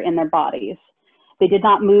pleasure in their bodies. They did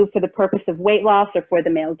not move for the purpose of weight loss or for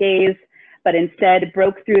the male gaze, but instead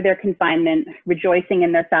broke through their confinement, rejoicing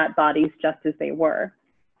in their fat bodies just as they were.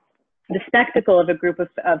 The spectacle of a group of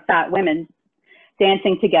fat women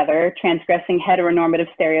dancing together, transgressing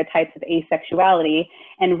heteronormative stereotypes of asexuality,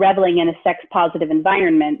 and reveling in a sex-positive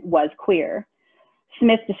environment was queer.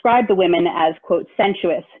 Smith described the women as, quote,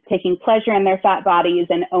 sensuous, taking pleasure in their fat bodies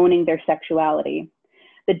and owning their sexuality.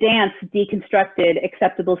 The dance deconstructed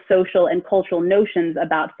acceptable social and cultural notions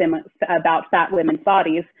about fat women's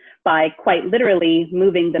bodies by quite literally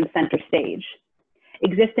moving them center stage.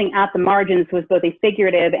 Existing at the margins was both a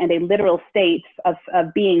figurative and a literal state of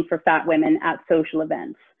being for fat women at social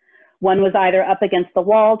events. One was either up against the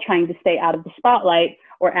wall trying to stay out of the spotlight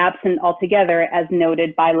or absent altogether, as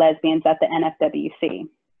noted by lesbians at the NFWC.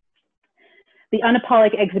 The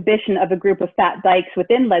unapologetic exhibition of a group of fat dykes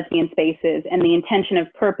within lesbian spaces and the intention of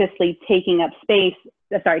purposely taking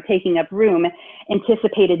up room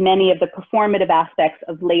anticipated many of the performative aspects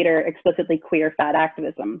of later explicitly queer fat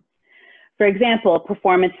activism. For example,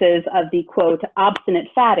 performances of the, quote, obstinate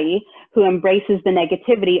fatty who embraces the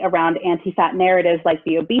negativity around anti-fat narratives like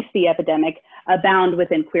the obesity epidemic abound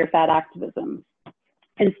within queer fat activism.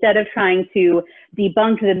 Instead of trying to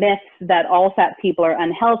debunk the myths that all fat people are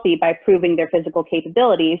unhealthy by proving their physical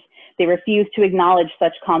capabilities, they refuse to acknowledge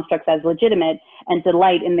such constructs as legitimate and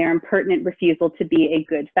delight in their impertinent refusal to be a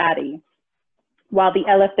good fatty. While the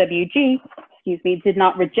LFWG, did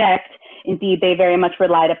not reject, indeed they very much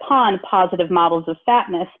relied upon positive models of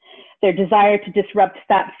fatness, their desire to disrupt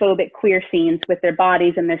fat-phobic queer scenes with their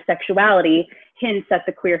bodies and their sexuality hints at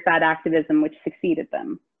the queer fat activism which succeeded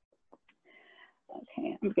them.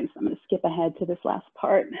 Okay, I'm going to skip ahead to this last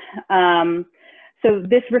part. So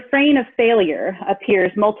this refrain of failure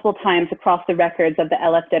appears multiple times across the records of the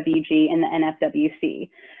LFWG and the NFWC.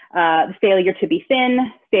 The failure to be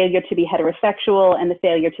thin, failure to be heterosexual, and the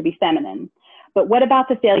failure to be feminine. But what about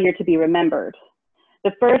the failure to be remembered?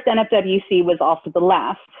 The first NFWC was also the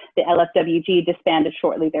last. The LFWG disbanded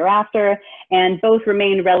shortly thereafter, and both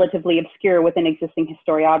remain relatively obscure within existing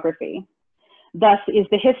historiography. Thus, is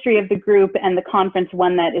the history of the group and the conference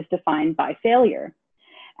one that is defined by failure?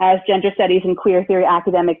 As gender studies and queer theory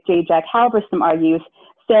academic J. Jack Halberstam argues,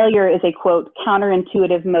 failure is a, quote,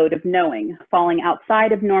 counterintuitive mode of knowing, falling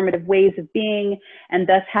outside of normative ways of being, and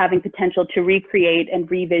thus having potential to recreate and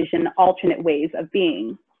revision alternate ways of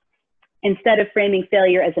being. Instead of framing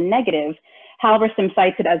failure as a negative, Halberstam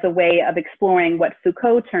cites it as a way of exploring what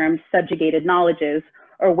Foucault termed subjugated knowledges,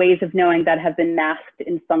 or ways of knowing that have been masked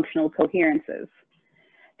in functional coherences.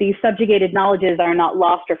 These subjugated knowledges are not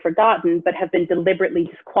lost or forgotten, but have been deliberately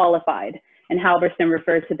disqualified, and Halberstam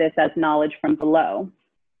refers to this as knowledge from below.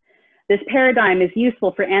 This paradigm is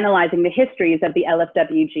useful for analyzing the histories of the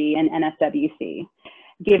LFWG and NFWC.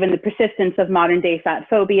 Given the persistence of modern-day fat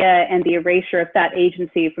phobia and the erasure of fat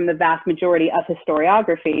agency from the vast majority of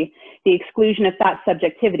historiography, the exclusion of fat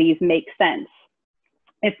subjectivities makes sense.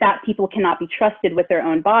 If fat people cannot be trusted with their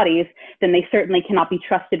own bodies, then they certainly cannot be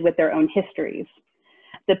trusted with their own histories.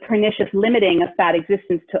 The pernicious limiting of fat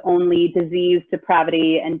existence to only disease,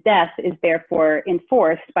 depravity, and death is therefore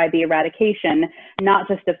enforced by the eradication, not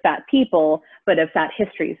just of fat people, but of fat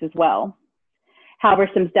histories as well.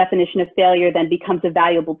 Halberstam's definition of failure then becomes a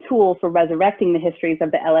valuable tool for resurrecting the histories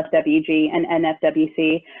of the LFWG and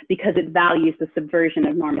NFWC because it values the subversion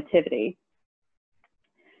of normativity.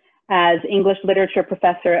 As English literature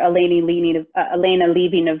professor Elena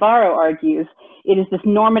Levy-Navarro argues, it is this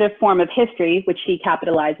normative form of history, which she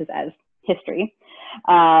capitalizes as history,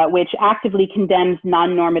 which actively condemns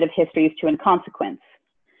non-normative histories to inconsequence.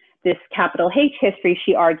 This capital H history,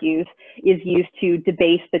 she argues, is used to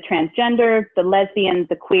debase the transgender, the lesbian,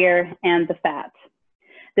 the queer, and the fat.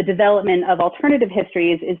 The development of alternative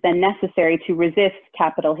histories is then necessary to resist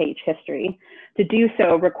capital H history. To do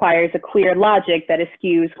so requires a queer logic that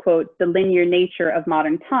eschews, quote, the linear nature of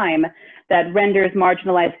modern time that renders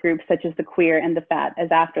marginalized groups such as the queer and the fat as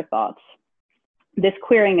afterthoughts. This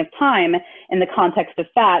queering of time in the context of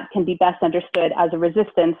fat can be best understood as a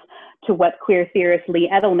resistance to what queer theorist Lee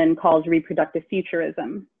Edelman calls reproductive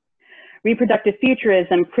futurism. Reproductive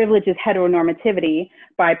futurism privileges heteronormativity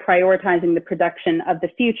by prioritizing the production of the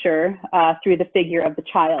future through the figure of the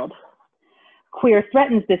child. Queer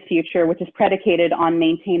threatens this future, which is predicated on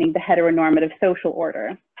maintaining the heteronormative social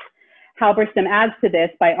order. Halberstam adds to this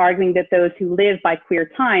by arguing that those who live by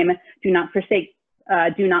queer time do not forsake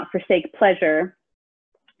pleasure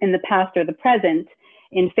in the past or the present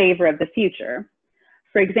in favor of the future.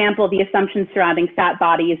 For example, the assumptions surrounding fat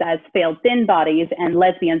bodies as failed thin bodies and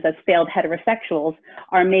lesbians as failed heterosexuals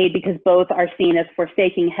are made because both are seen as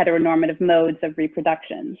forsaking heteronormative modes of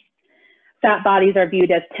reproduction. Fat bodies are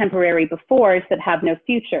viewed as temporary befores that have no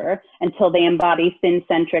future until they embody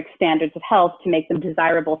thin-centric standards of health to make them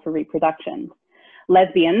desirable for reproduction.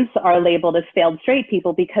 Lesbians are labeled as failed straight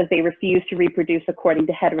people because they refuse to reproduce according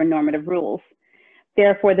to heteronormative rules.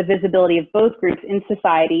 Therefore, the visibility of both groups in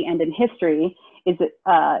society and in history is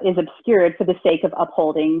obscured for the sake of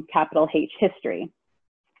upholding capital H history.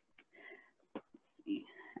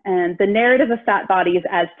 And the narrative of fat bodies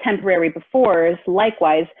as temporary befores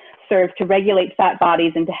likewise serve to regulate fat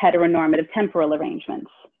bodies into heteronormative temporal arrangements.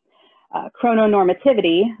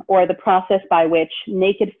 Chrononormativity, or the process by which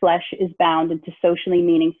naked flesh is bound into socially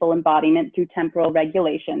meaningful embodiment through temporal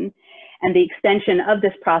regulation, and the extension of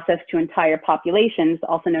this process to entire populations,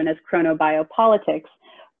 also known as chronobiopolitics,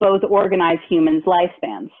 both organize humans'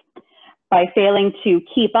 lifespans. By failing to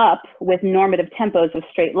keep up with normative tempos of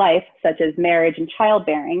straight life, such as marriage and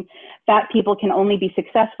childbearing, fat people can only be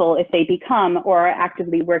successful if they become or are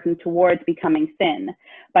actively working towards becoming thin.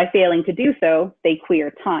 By failing to do so, they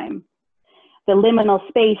queer time. The liminal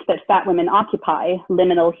space that fat women occupy,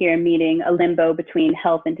 liminal here meaning a limbo between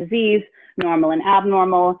health and disease, normal and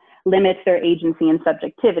abnormal, limits their agency and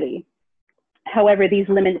subjectivity. However, these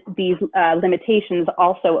limitations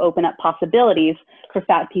also open up possibilities for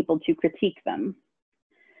fat people to critique them.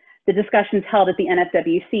 The discussions held at the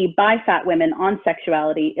NFWC by fat women on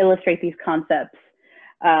sexuality illustrate these concepts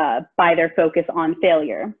by their focus on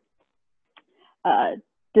failure.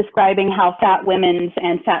 Describing how fat women's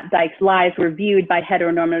and fat dykes' lives were viewed by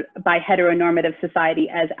heteronormative society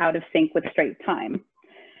as out of sync with straight time.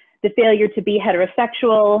 The failure to be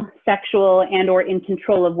heterosexual, sexual, and or in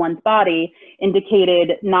control of one's body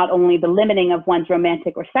indicated not only the limiting of one's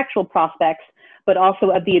romantic or sexual prospects, but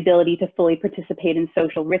also of the ability to fully participate in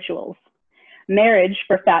social rituals. Marriage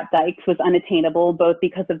for fat dykes was unattainable both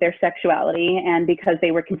because of their sexuality and because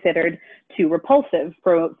they were considered too repulsive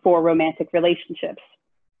for romantic relationships.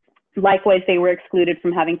 Likewise, they were excluded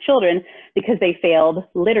from having children because they failed,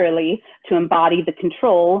 literally, to embody the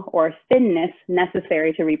control or thinness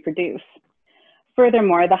necessary to reproduce.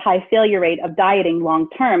 Furthermore, the high failure rate of dieting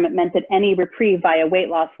long-term meant that any reprieve via weight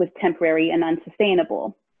loss was temporary and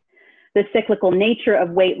unsustainable. The cyclical nature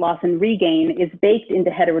of weight loss and regain is baked into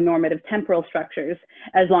heteronormative temporal structures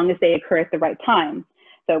as long as they occur at the right time.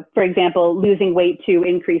 So, for example, losing weight to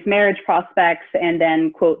increase marriage prospects and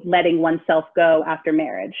then, quote, letting oneself go after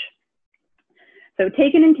marriage. So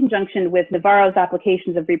taken in conjunction with Navarro's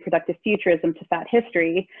applications of reproductive futurism to fat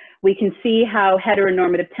history, we can see how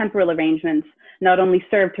heteronormative temporal arrangements not only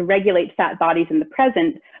serve to regulate fat bodies in the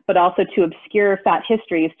present, but also to obscure fat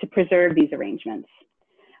histories to preserve these arrangements.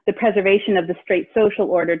 The preservation of the straight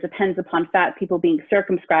social order depends upon fat people being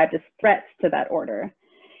circumscribed as threats to that order.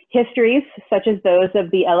 Histories, such as those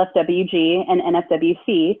of the LFWG and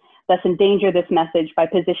NFWC, thus endanger this message by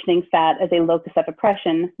positioning fat as a locus of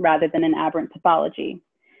oppression rather than an aberrant pathology.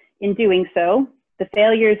 In doing so, the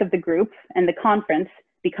failures of the group and the conference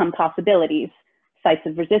become possibilities, sites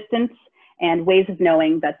of resistance, and ways of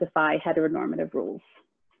knowing that defy heteronormative rules.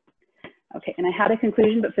 Okay, and I had a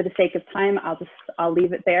conclusion, but for the sake of time, I'll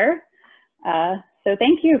leave it there. So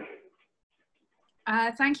thank you.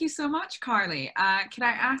 Thank you so much, Carlie. Could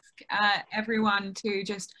I ask everyone to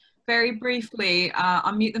just very briefly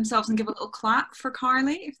unmute themselves and give a little clap for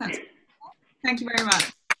Carlie, if that's possible? Thank you very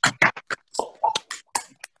much.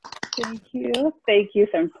 Thank you. Thank you.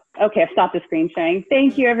 So, okay, I've stopped the screen sharing.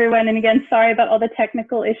 Thank you, everyone. And again, sorry about all the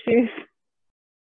technical issues.